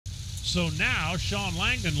So now Shawn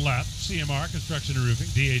Langdon left CMR Construction and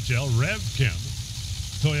Roofing, DHL, Rev Chem,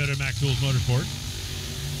 Toyota Mac Tools Motorsport,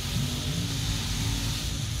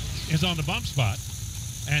 is on the bump spot.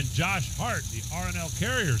 And Josh Hart, the R&L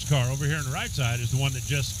Carriers car over here on the right side, is the one that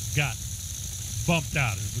just got bumped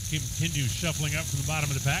out. As we continue shuffling up from the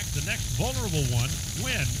bottom of the pack, the next vulnerable one,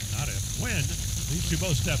 when these two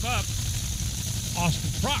both step up,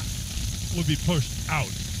 Austin Prock will be pushed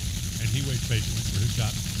out. And he waits patiently for his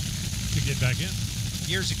shot to get back in.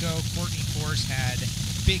 Years ago, Courtney Force had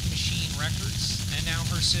Big Machine Records, and now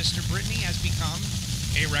her sister Brittany has become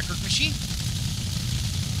a record machine.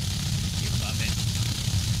 You love it.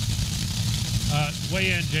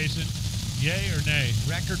 Weigh in, Jason. Yay or nay?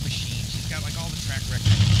 Record machine. She's got like all the track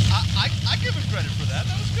records. I give him credit for that.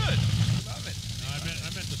 That was good. Love it. No, I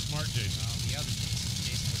meant the smart Jason. Oh, the other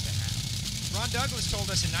Jason with the hat. Ron Douglas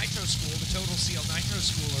told us in Nitro School, the Total Seal Nitro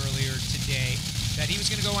School earlier today, that he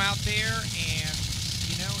was going to go out there and,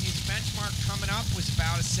 you know, his benchmark coming up was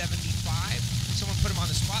about a 75. Someone put him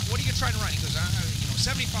on the spot. What are you trying to run? He goes,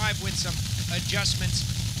 75 with some adjustments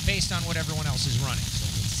based on what everyone else is running. So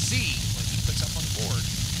let's see what he puts up on the board.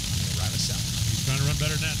 He'll drive us up. He's trying to run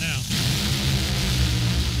better than that now.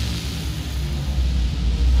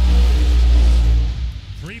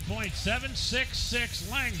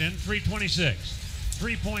 .766 Langdon, 326.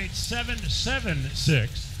 3.776,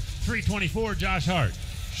 324 Josh Hart.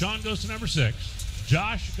 Shawn goes to number 6.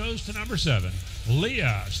 Josh goes to number 7.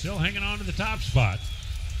 Leah still hanging on to the top spot.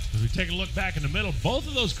 As we take a look back in the middle, both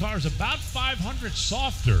of those cars about 500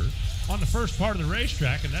 softer on the first part of the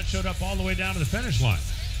racetrack, and that showed up all the way down to the finish line.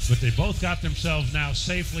 But they both got themselves now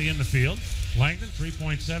safely in the field. Langdon,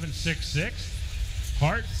 3.766.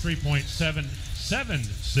 Hart,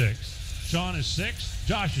 3.776. Shawn is 6.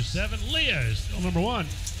 Josh is 7. Leah is still number 1.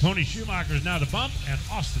 Tony Schumacher is now the bump, and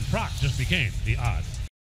Austin Prock just became the odd